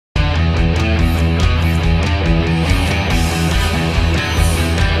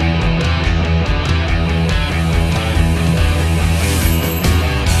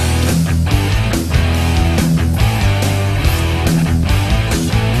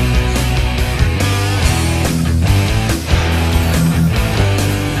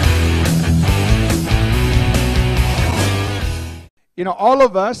all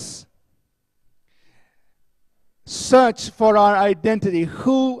of us search for our identity.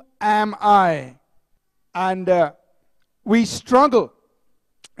 Who am I? And we struggle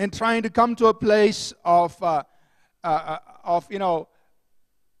in trying to come to a place of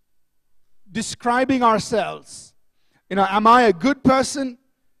describing ourselves. Am I a good person?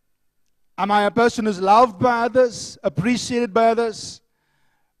 Am I a person who's loved by others, appreciated by others?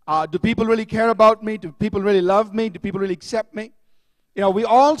 Do people really care about me? Do people really love me? Do people really accept me? We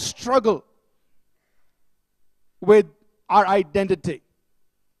all struggle with our identity.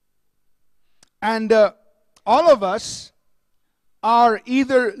 And all of us are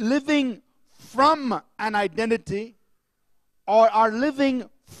either living from an identity or are living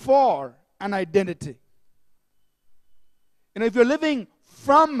for an identity. If you're living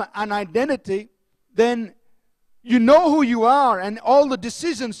from an identity, then you know who you are, and all the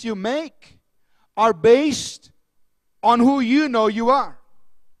decisions you make are based on who you know you are.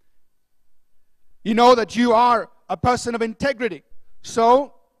 You know that you are a person of integrity.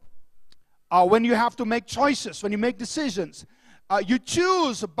 So, when you have to make choices, when you make decisions, you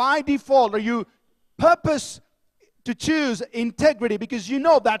choose by default, or you purpose to choose integrity because you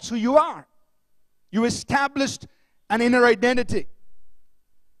know that's who you are. You established an inner identity.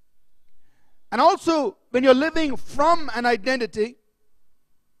 And also, when you're living from an identity,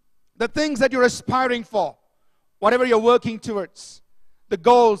 the things that you're aspiring for, whatever you're working towards, the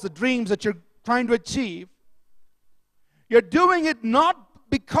goals, the dreams that you're trying to achieve, you're doing it not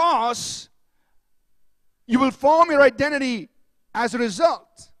because you will form your identity as a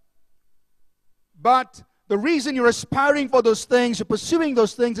result, but the reason you're aspiring for those things, you're pursuing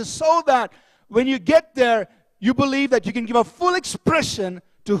those things, is so that when you get there, you believe that you can give a full expression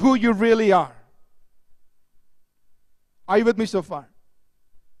to who you really are. Are you with me so far?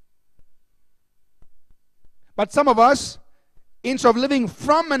 But some of us, instead of living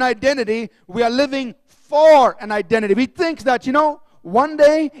from an identity, we are living for an identity. We think that, one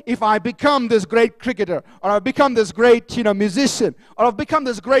day if I become this great cricketer, or I become this great, musician, or I've become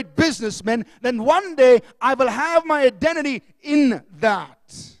this great businessman, then one day I will have my identity in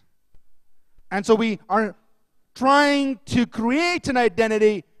that. And so we are trying to create an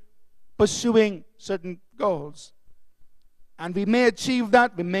identity, pursuing certain goals. And we may achieve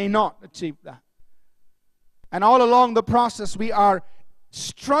that, we may not achieve that. And all along the process, we are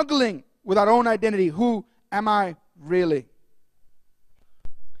struggling with our own identity. Who am I really?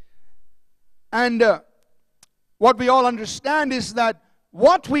 And what we all understand is that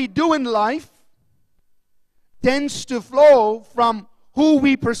what we do in life tends to flow from who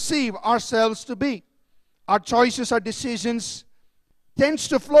we perceive ourselves to be. Our choices, our decisions tends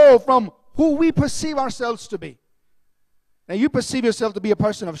to flow from who we perceive ourselves to be. Now, you perceive yourself to be a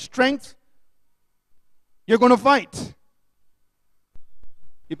person of strength, you're going to fight.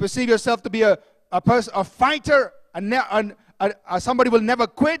 You perceive yourself to be a fighter, somebody will never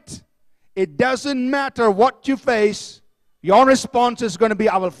quit. It doesn't matter what you face, your response is going to be,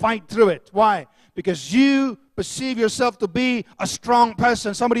 I will fight through it. Why? Because you perceive yourself to be a strong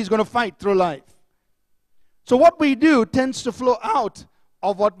person. Somebody's going to fight through life. So what we do tends to flow out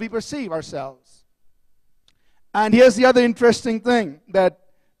of what we perceive ourselves. And here's the other interesting thing that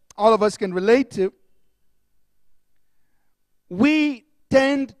all of us can relate to. We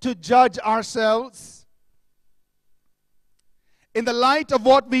tend to judge ourselves in the light of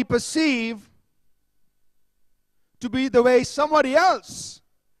what we perceive to be the way somebody else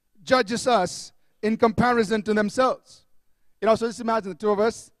judges us in comparison to themselves. So just imagine the two of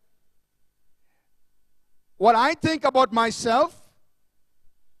us. What I think about myself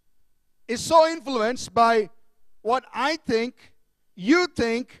is so influenced by what I think you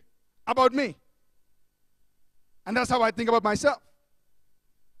think about me. And that's how I think about myself.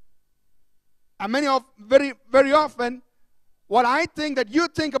 And very often, what I think that you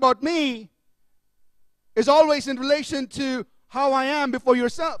think about me is always in relation to how I am before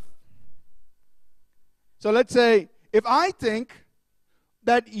yourself. So let's say, if I think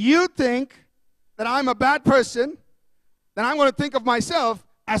that you think that I'm a bad person, then I'm going to think of myself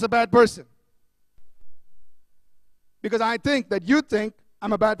as a bad person. Because I think that you think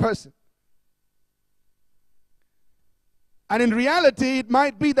I'm a bad person. And in reality, it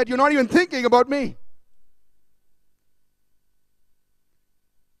might be that you're not even thinking about me.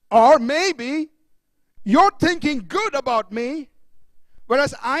 Or maybe you're thinking good about me,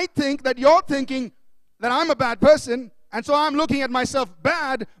 whereas I think that you're thinking that I'm a bad person, and so I'm looking at myself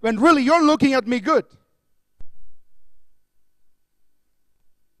bad when really you're looking at me good.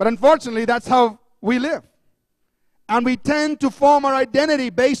 But unfortunately, that's how we live. And we tend to form our identity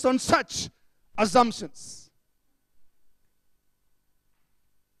based on such assumptions.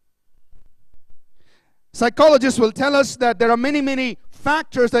 Psychologists will tell us that there are many, many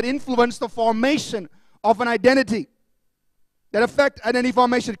factors that influence the formation of an identity, that affect identity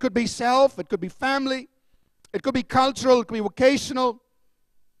formation. It could be self, it could be family, it could be cultural, it could be vocational,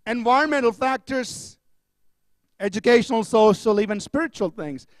 environmental factors, educational, social, even spiritual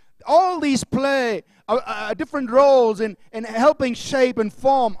things. All these play different roles in helping shape and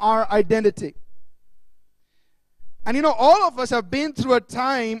form our identity. And you know, all of us have been through a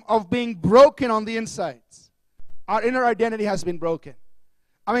time of being broken on the insides. Our inner identity has been broken.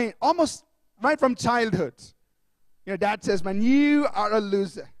 I mean, almost right from childhood. You know, dad says, man, you are a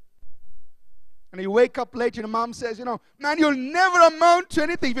loser. And you wake up late, and your mom says, you know, man, you'll never amount to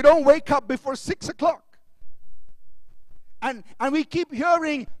anything if you don't wake up before 6 o'clock. And we keep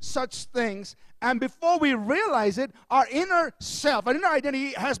hearing such things, and before we realize it, our inner self, our inner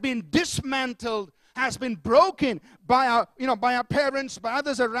identity has been dismantled, has been broken by our parents, by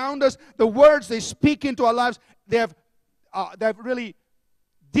others around us. The words they speak into our lives, they've really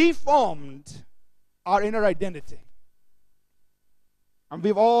deformed our inner identity. And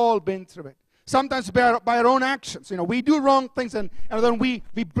we've all been through it. Sometimes by our own actions. You know, we do wrong things, and then we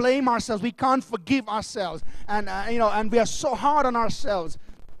blame ourselves. We can't forgive ourselves, and we are so hard on ourselves,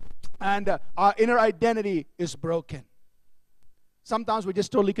 and our inner identity is broken. Sometimes we're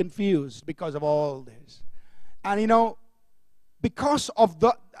just totally confused because of all this, and you know, because of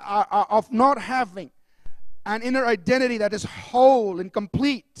of not having an inner identity that is whole and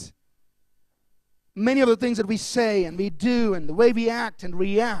complete, many of the things that we say and we do and the way we act and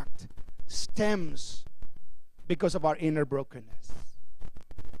react stems because of our inner brokenness.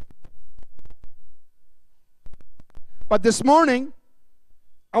 But this morning,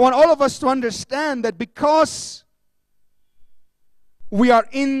 I want all of us to understand that because we are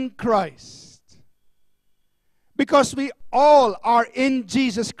in Christ, because we all are in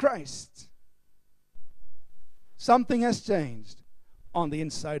Jesus Christ, something has changed on the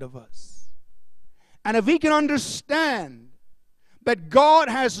inside of us. And if we can understand that God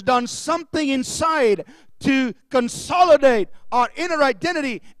has done something inside to consolidate our inner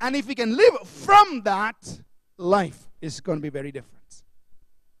identity, and if we can live from that, life is going to be very different.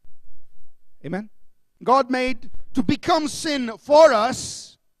 Amen? God made to become sin for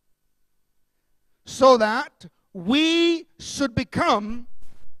us so that we should become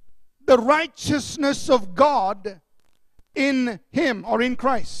the righteousness of God in Him or in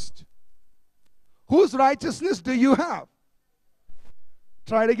Christ. Whose righteousness do you have?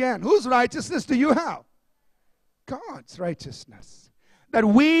 Try it again. Whose righteousness do you have? God's righteousness. That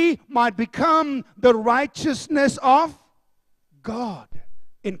we might become the righteousness of God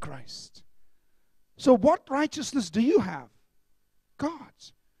in Christ. So what righteousness do you have?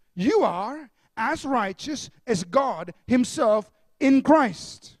 God's. You are as righteous as God Himself in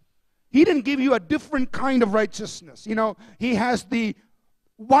Christ. He didn't give you a different kind of righteousness. You know, He has the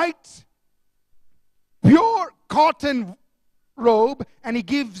white, pure cotton robe, and He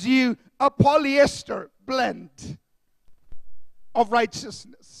gives you a polyester blend of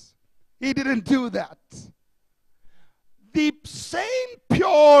righteousness. He didn't do that. The same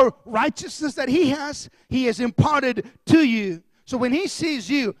pure righteousness that He has imparted to you. So when He sees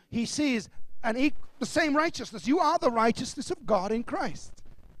you, He sees the same righteousness. You are the righteousness of God in Christ.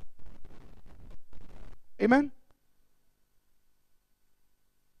 Amen?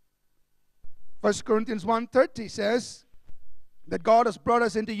 1 Corinthians 1:30 says that God has brought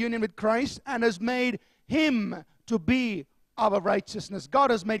us into union with Christ and has made Him to be our righteousness.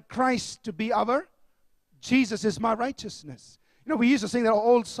 God has made Christ to be our Jesus is my righteousness. You know, we used to sing that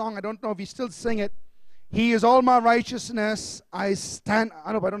old song. I don't know if we still sing it. He is all my righteousness. I stand.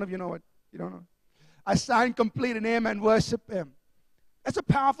 I don't know if you know it. You don't know. I stand complete in Him and worship Him. That's a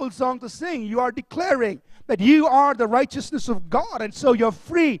powerful song to sing. You are declaring that you are the righteousness of God, and so you're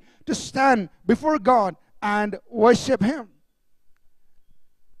free to stand before God and worship Him.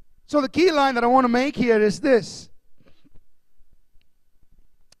 So the key line that I want to make here is this.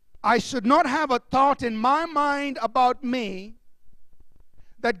 I should not have a thought in my mind about me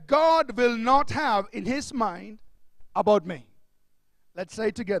that God will not have in His mind about me. Let's say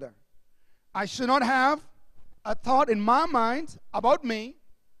it together. I should not have a thought in my mind about me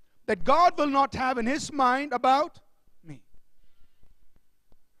that God will not have in His mind about me.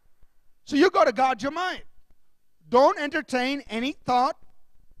 So you got to guard your mind. Don't entertain any thought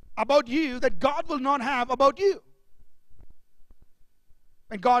about you that God will not have about you.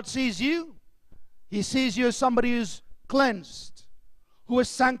 When God sees you, He sees you as somebody who's cleansed, who is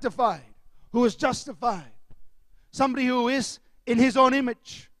sanctified, who is justified, somebody who is in His own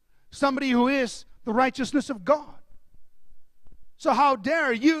image, somebody who is the righteousness of God. So how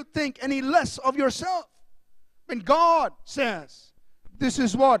dare you think any less of yourself? when God says, this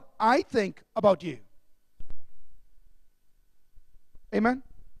is what I think about you. Amen?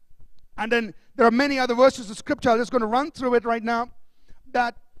 And then there are many other verses of Scripture, I'm just going to run through it right now,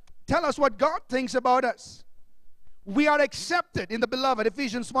 that tell us what God thinks about us. We are accepted in the beloved,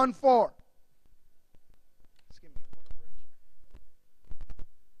 Ephesians 1:4.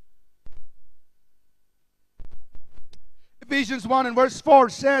 Ephesians 1 and verse 4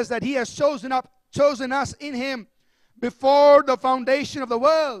 says that He has chosen us in Him before the foundation of the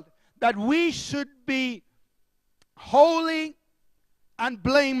world, that we should be holy and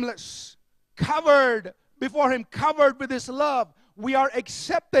blameless, covered before Him, covered with His love. We are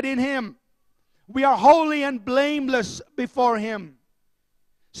accepted in Him. We are holy and blameless before Him.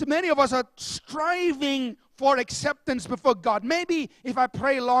 So many of us are striving for acceptance before God. Maybe if I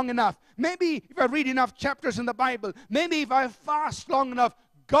pray long enough, maybe if I read enough chapters in the Bible, maybe if I fast long enough,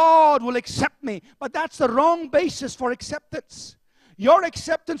 God will accept me. But that's the wrong basis for acceptance. Your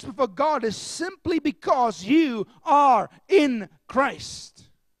acceptance before God is simply because you are in Christ.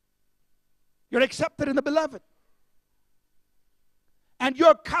 You're accepted in the beloved. And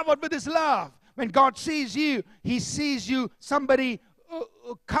you're covered with His love. When God sees you, He sees you somebody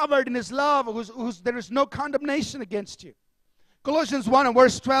covered in His love, there is no condemnation against you. Colossians 1 and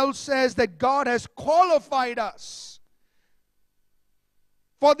verse 12 says that God has qualified us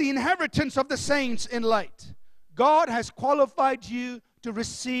for the inheritance of the saints in light. God has qualified you to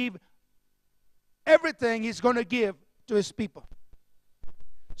receive everything He's going to give to His people.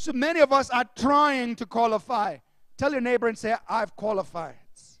 So many of us are trying to qualify. Tell your neighbor and say, I've qualified.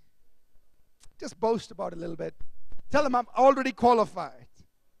 Just boast about it a little bit. Tell them I'm already qualified.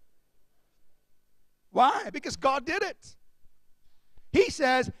 Why? Because God did it. He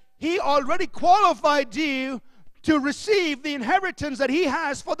says He already qualified you to receive the inheritance that He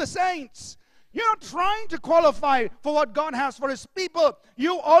has for the saints. You're not trying to qualify for what God has for His people.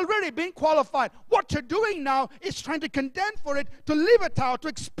 You've already been qualified. What you're doing now is trying to contend for it, to live it out, to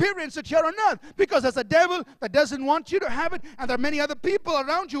experience it here on earth. Because there's a devil that doesn't want you to have it, and there are many other people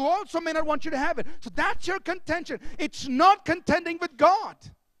around you who also may not want you to have it. So that's your contention. It's not contending with God.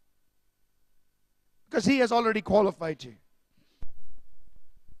 Because He has already qualified you.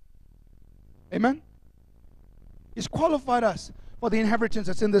 Amen? He's qualified us for the inheritance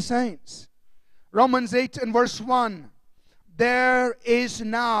that's in the saints. Romans 8 and verse 1. There is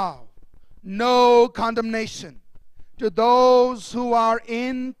now no condemnation to those who are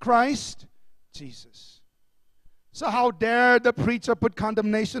in Christ Jesus. So how dare the preacher put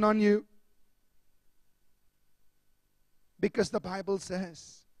condemnation on you? Because the Bible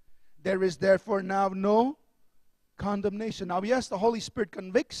says, there is therefore now no condemnation. Now yes, the Holy Spirit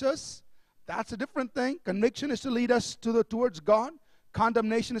convicts us. That's a different thing. Conviction is to lead us towards God.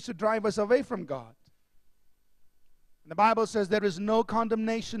 Condemnation is to drive us away from God. And the Bible says there is no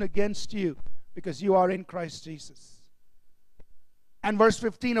condemnation against you because you are in Christ Jesus. And verse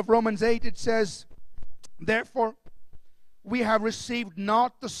 15 of Romans 8, it says, therefore, we have received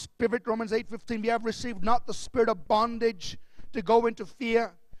not the spirit, Romans 8:15, we have received not the spirit of bondage to go into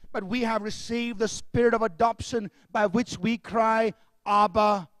fear, but we have received the spirit of adoption by which we cry,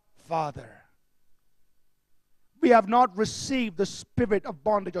 Abba, Father. We have not received the spirit of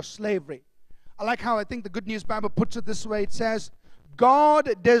bondage or slavery. I like how I think the Good News Bible puts it this way. It says, God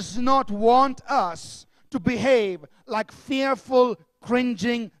does not want us to behave like fearful,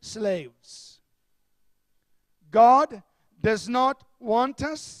 cringing slaves. God does not want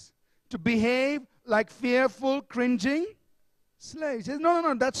us to behave like fearful, cringing slaves. He says,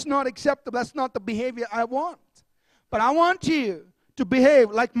 no, that's not acceptable. That's not the behavior I want. But I want you to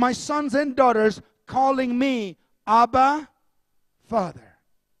behave like my sons and daughters calling me Abba, Father.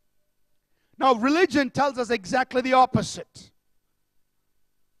 Now, religion tells us exactly the opposite.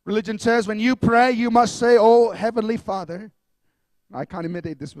 Religion says when you pray, you must say, oh, Heavenly Father. I can't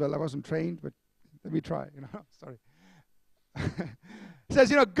imitate this well. I wasn't trained, but let me try. Sorry. It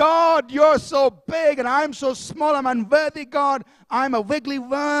says, God, you're so big and I'm so small. I'm unworthy, God. I'm a wiggly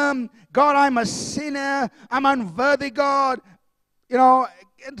worm. God, I'm a sinner. I'm unworthy, God.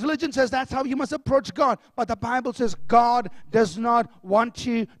 Religion says that's how you must approach God. But the Bible says God does not want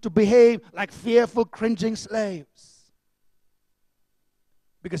you to behave like fearful, cringing slaves.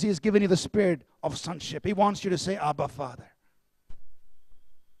 Because He has given you the spirit of sonship. He wants you to say, Abba, Father.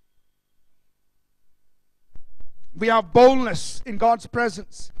 We have boldness in God's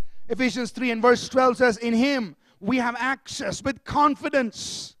presence. Ephesians 3 and verse 12 says, in Him we have access with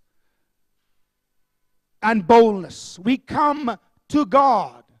confidence and boldness. We come to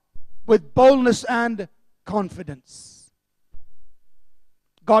God with boldness and confidence.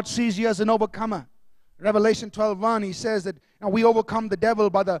 God sees you as an overcomer. Revelation 12:1, he says that we overcome the devil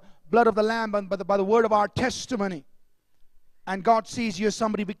by the blood of the Lamb and by the word of our testimony. And God sees you as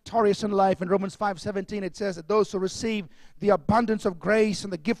somebody victorious in life. In Romans 5:17, it says that those who receive the abundance of grace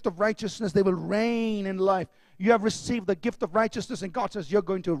and the gift of righteousness, they will reign in life. You have received the gift of righteousness, and God says you're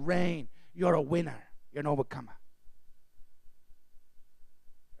going to reign. You're a winner. You're an overcomer.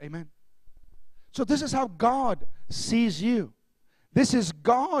 Amen. So this is how God sees you. This is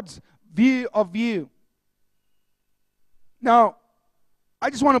God's view of you. Now, I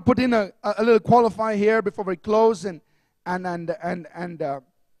just want to put in a little qualifier here before we close and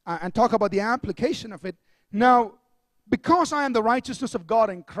talk about the application of it. Now, because I am the righteousness of God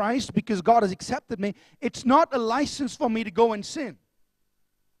in Christ, because God has accepted me, it's not a license for me to go and sin.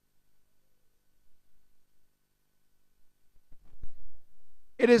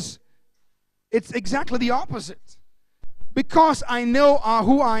 It's exactly the opposite. Because I know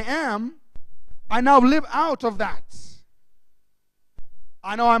who I am, I now live out of that.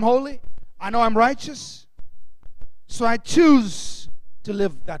 I know I'm holy. I know I'm righteous. So I choose to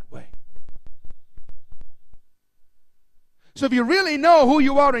live that way. So if you really know who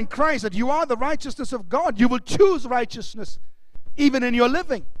you are in Christ, that you are the righteousness of God, you will choose righteousness even in your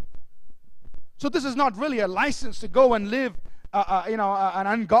living. So this is not really a license to go and live an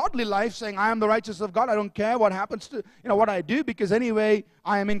ungodly life, saying I am the righteousness of God. I don't care what happens to what I do, because anyway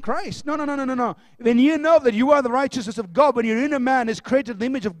I am in Christ. No. When you know that you are the righteousness of God, when your inner man is created in the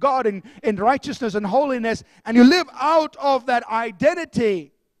image of God in righteousness and holiness, and you live out of that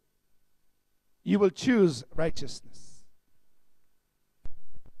identity, you will choose righteousness.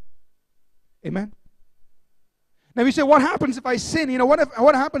 Amen. Now you say, what happens if I sin?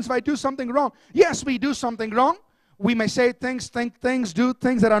 What happens if I do something wrong? Yes, we do something wrong. We may say things, think things, do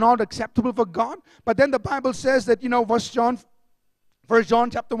things that are not acceptable for God. But then the Bible says that, 1 John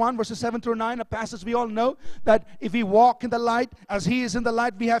chapter 1, verses 7 through 9, a passage we all know, that if we walk in the light, as He is in the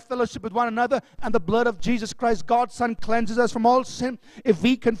light, we have fellowship with one another, and the blood of Jesus Christ, God's Son, cleanses us from all sin. If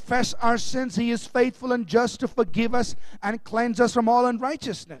we confess our sins, He is faithful and just to forgive us and cleanse us from all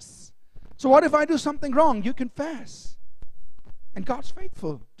unrighteousness. So what if I do something wrong? You confess. And God's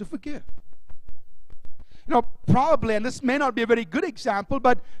faithful to forgive. Probably, and this may not be a very good example,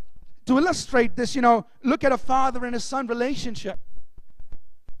 but to illustrate this, look at a father and a son relationship.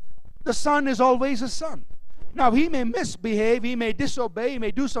 The son is always a son. Now, he may misbehave, he may disobey, he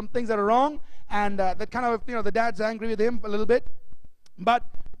may do some things that are wrong, and that kind of, the dad's angry with him a little bit. But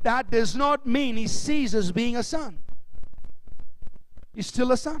that does not mean he ceases being a son. He's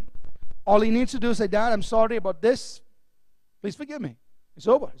still a son. All he needs to do is say, Dad, I'm sorry about this. Please forgive me. It's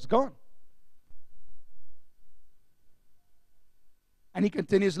over. It's gone. And he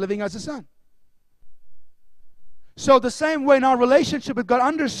continues living as a son. So the same way in our relationship with God,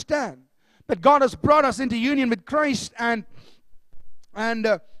 understand that God has brought us into union with Christ and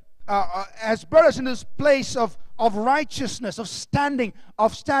has brought us in this place of righteousness, of standing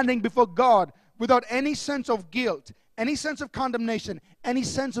before God without any sense of guilt, any sense of condemnation, any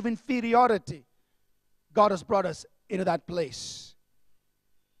sense of inferiority. God has brought us into that place.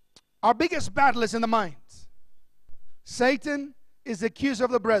 Our biggest battle is in the mind. Satan is the accuser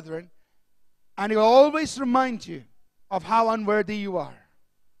of the brethren, and he'll always remind you of how unworthy you are.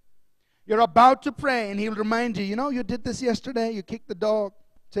 You're about to pray, and he'll remind you, you did this yesterday, you kicked the dog,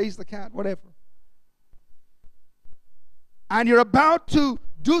 chased the cat, whatever. And you're about to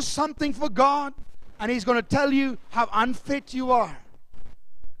do something for God, and he's going to tell you how unfit you are,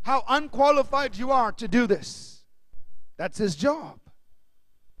 how unqualified you are to do this. That's his job.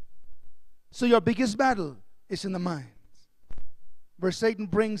 So your biggest battle is in the mind, where Satan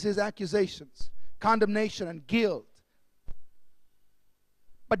brings his accusations, condemnation, and guilt.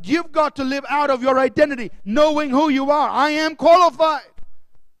 But you've got to live out of your identity, knowing who you are. I am qualified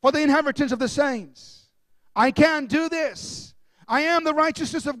for the inheritance of the saints. I can do this. I am the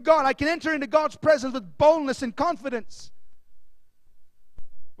righteousness of God. I can enter into God's presence with boldness and confidence.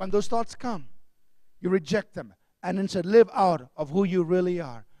 When those thoughts come, you reject them and instead live out of who you really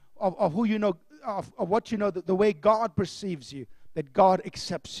are, of who you know, of what you know, the way God perceives you, that God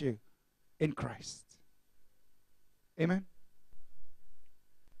accepts you in Christ. Amen.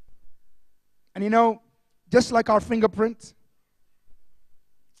 And just like our fingerprint,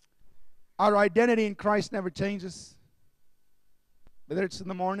 our identity in Christ never changes. Whether it's in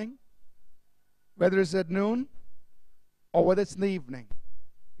the morning, whether it's at noon, or whether it's in the evening,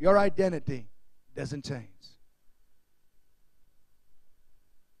 your identity doesn't change.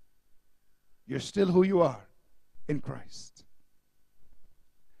 You're still who you are in Christ.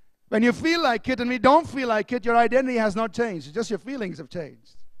 When you feel like it and we don't feel like it, your identity has not changed. It's just your feelings have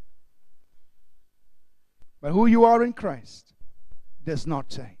changed. But who you are in Christ does not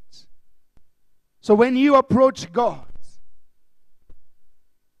change. So when you approach God,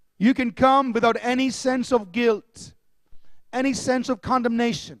 you can come without any sense of guilt, any sense of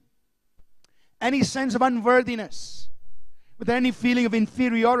condemnation, any sense of unworthiness, with any feeling of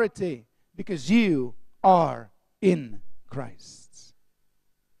inferiority, because you are in Christ.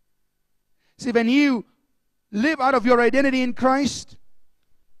 See, when you live out of your identity in Christ,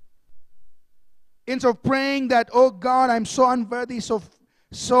 instead of praying that, oh God, I'm so unworthy,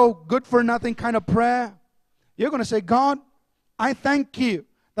 so good for nothing kind of prayer, you're going to say, God, I thank you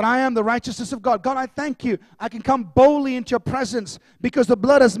that I am the righteousness of God. God, I thank you. I can come boldly into your presence because the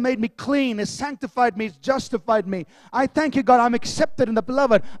blood has made me clean, has sanctified me, has justified me. I thank you, God, I'm accepted in the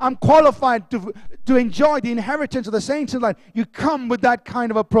beloved. I'm qualified to enjoy the inheritance of the saints in light. You come with that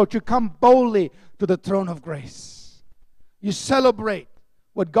kind of approach. You come boldly to the throne of grace. You celebrate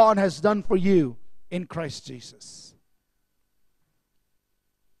what God has done for you in Christ Jesus.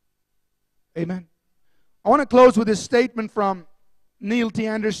 Amen. I want to close with this statement from Neil T.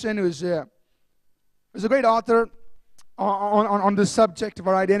 Anderson, who's a great author on the subject of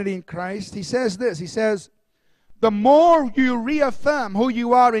our identity in Christ. He says this, he says, the more you reaffirm who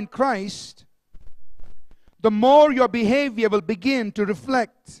you are in Christ, the more your behavior will begin to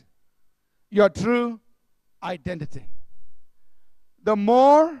reflect your true identity. The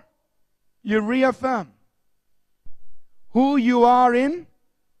more you reaffirm who you are in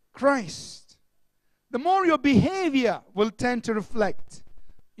Christ, the more your behavior will tend to reflect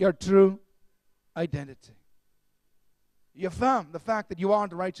your true identity. You affirm the fact that you are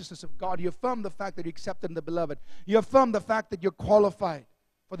the righteousness of God. You affirm the fact that you accepted in the beloved. You affirm the fact that you're qualified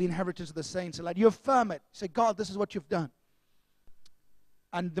for the inheritance of the saints in light. You affirm it. Say, God, this is what you've done.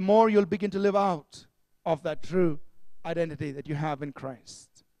 And the more you'll begin to live out of that true identity that you have in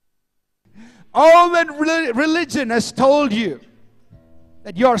Christ. All that religion has told you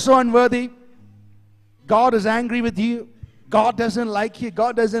that you are so unworthy, God is angry with you, God doesn't like you,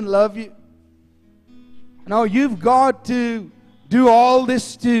 God doesn't love you. Now you've got to do all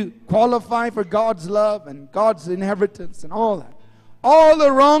this to qualify for God's love and God's inheritance and all that. All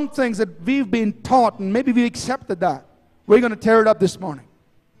the wrong things that we've been taught, and maybe we accepted that. We're going to tear it up this morning.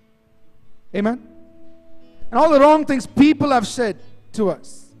 Amen? And all the wrong things people have said to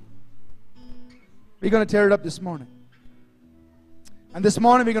us, we're going to tear it up this morning. And this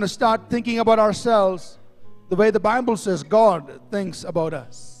morning we're going to start thinking about ourselves the way the Bible says God thinks about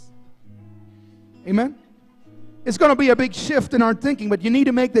us. Amen? It's going to be a big shift in our thinking, but you need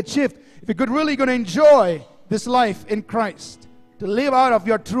to make that shift if you're really going to enjoy this life in Christ, to live out of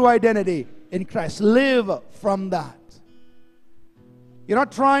your true identity in Christ. Live from that. You're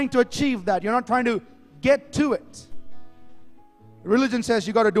not trying to achieve that. You're not trying to get to it. Religion says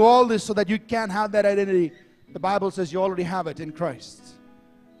you got to do all this so that you can have that identity. The Bible says you already have it in Christ.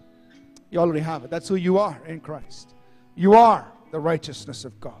 You already have it. That's who you are in Christ. You are the righteousness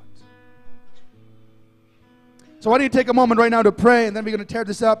of God. So why don't you take a moment right now to pray, and then we're going to tear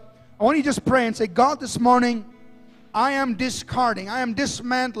this up. I want you to just pray and say, God, this morning, I am discarding, I am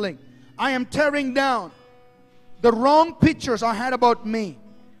dismantling, I am tearing down the wrong pictures I had about me,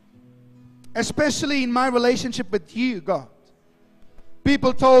 especially in my relationship with you, God.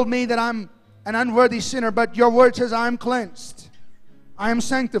 People told me that I'm an unworthy sinner, but your word says I am cleansed, I am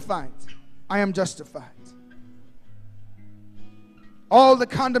sanctified, I am justified. All the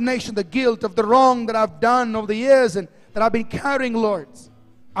condemnation, the guilt of the wrong that I've done over the years and that I've been carrying, Lord,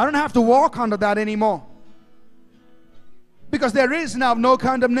 I don't have to walk under that anymore. Because there is now no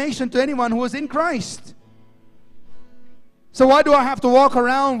condemnation to anyone who is in Christ. So why do I have to walk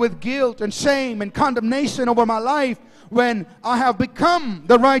around with guilt and shame and condemnation over my life when I have become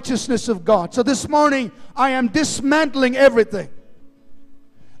the righteousness of God? So this morning, I am dismantling everything.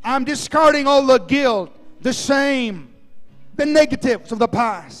 I'm discarding all the guilt, the shame, the negatives of the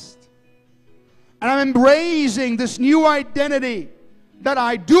past. And I'm embracing this new identity that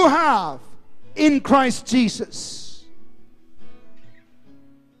I do have in Christ Jesus.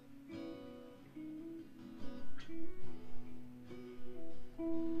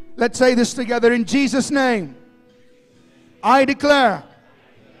 Let's say this together. In Jesus' name, I declare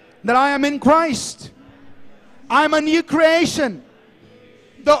that I am in Christ. I'm a new creation.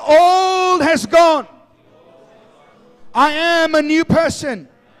 The old has gone. I am a new person.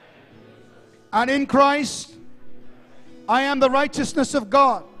 And in Christ, I am the righteousness of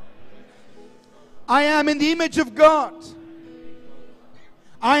God. I am in the image of God.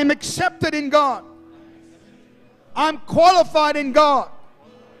 I am accepted in God. I'm qualified in God.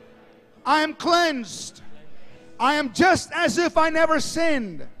 I am cleansed. I am just as if I never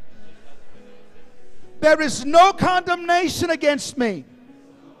sinned. There is no condemnation against me.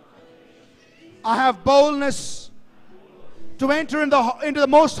 I have boldness to enter into the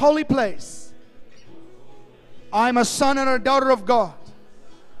most holy place. I am a son and a daughter of God.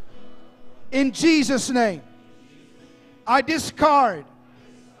 In Jesus' name, I discard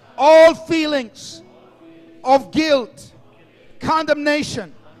all feelings of guilt,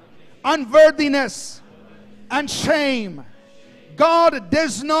 condemnation, unworthiness, and shame. God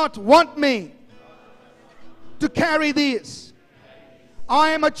does not want me to carry these. I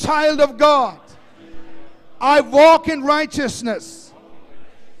am a child of God. I walk in righteousness.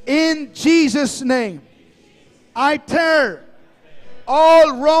 In Jesus' name, I tear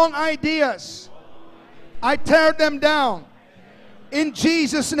all wrong ideas. I tear them down. In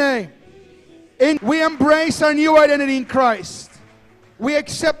Jesus' name. We embrace our new identity in Christ. We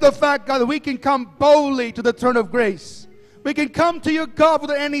accept the fact, God, that we can come boldly to the throne of grace. We can come to you, God,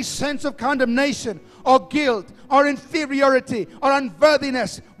 without any sense of condemnation or guilt or inferiority or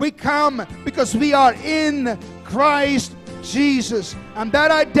unworthiness. We come because we are in Christ Jesus. And that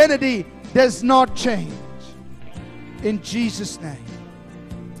identity does not change. In Jesus' name.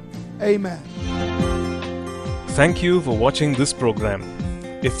 Amen. Thank you for watching this program.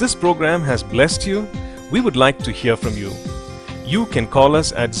 If this program has blessed you, we would like to hear from you. You can call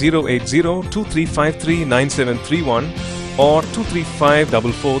us at 080-2353-9731 or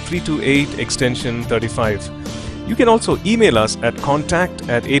 235-44328 extension 35. You can also email us at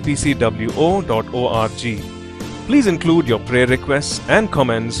contact@apcwo.org. Please include your prayer requests and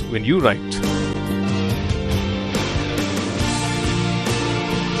comments when you write.